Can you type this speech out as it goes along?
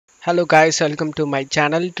Hello guys, welcome to my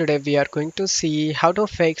channel. Today we are going to see how to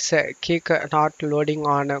fix kick not loading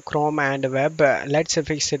on Chrome and web. Let's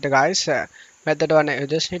fix it guys. Method 1, you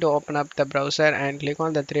just need to open up the browser and click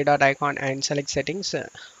on the three dot icon and select settings.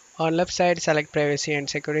 On left side select privacy and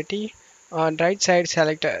security. On right side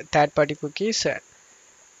select third party cookies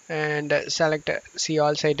and select see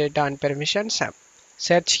all site data and permissions.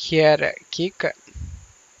 Search here kick.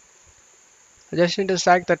 Just need to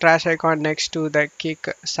select the trash icon next to the kick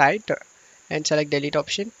site and select delete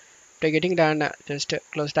option. After getting done, just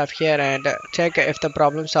close tab here and check if the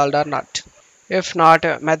problem solved or not. If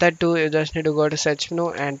not, method 2, you just need to go to search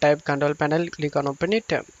menu and type control panel, click on open it.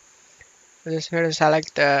 You just need to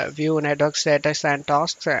select view network status and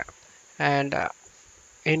tasks and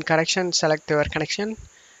in connection select your connection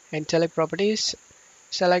and select properties.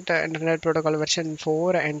 Select internet protocol version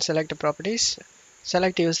 4 and select properties.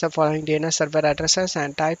 Select use the following DNS server addresses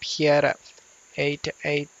and type here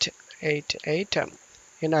 8888.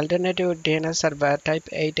 In alternative DNS server type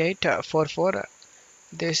 8844.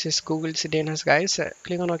 This is Google's DNS guys.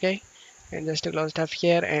 Click on OK and just close tab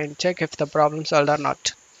here and check if the problem solved or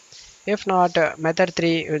not. If not, method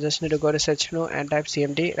 3, you just need to go to search menu and type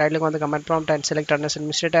CMD. Right click on the command prompt and select run as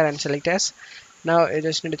administrator and select yes. Now you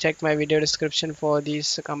just need to check my video description for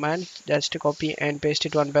these commands. Just copy and paste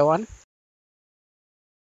it one by one.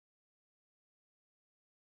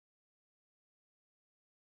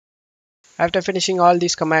 After finishing all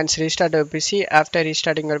these commands, restart your PC. After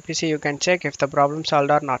restarting your PC, you can check if the problem solved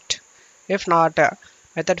or not. If not,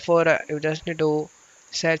 method 4, you just need to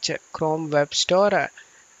search Chrome Web Store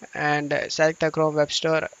and select the Chrome Web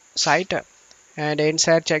Store site. And in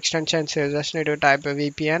search extensions, you just need to type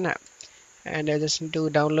VPN and you just need to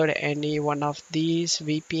download any one of these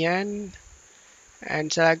VPN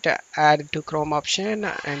and select add to Chrome option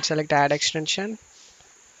and select add extension.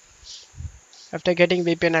 After getting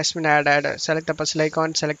VPN has been added, select the puzzle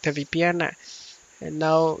icon, select the VPN, and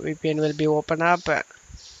now VPN will be open up.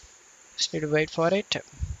 Just need to wait for it.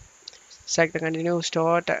 Select the continue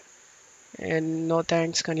start and no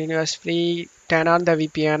thanks, continue as free. Turn on the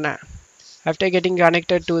VPN. After getting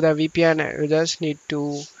connected to the VPN, you just need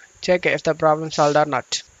to check if the problem solved or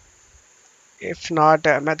not. If not,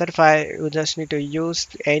 method 5, you just need to use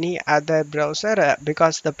any other browser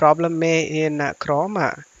because the problem may in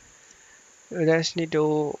Chrome. You just need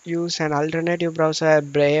to use an alternative browser,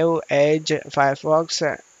 Brave, Edge,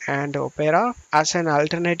 Firefox, and Opera as an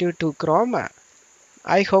alternative to Chrome.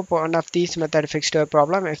 I hope one of these methods fixed your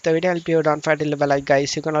problem. If the video helped you, don't forget to leave a like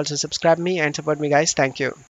guys. You can also subscribe me and support me guys. Thank you.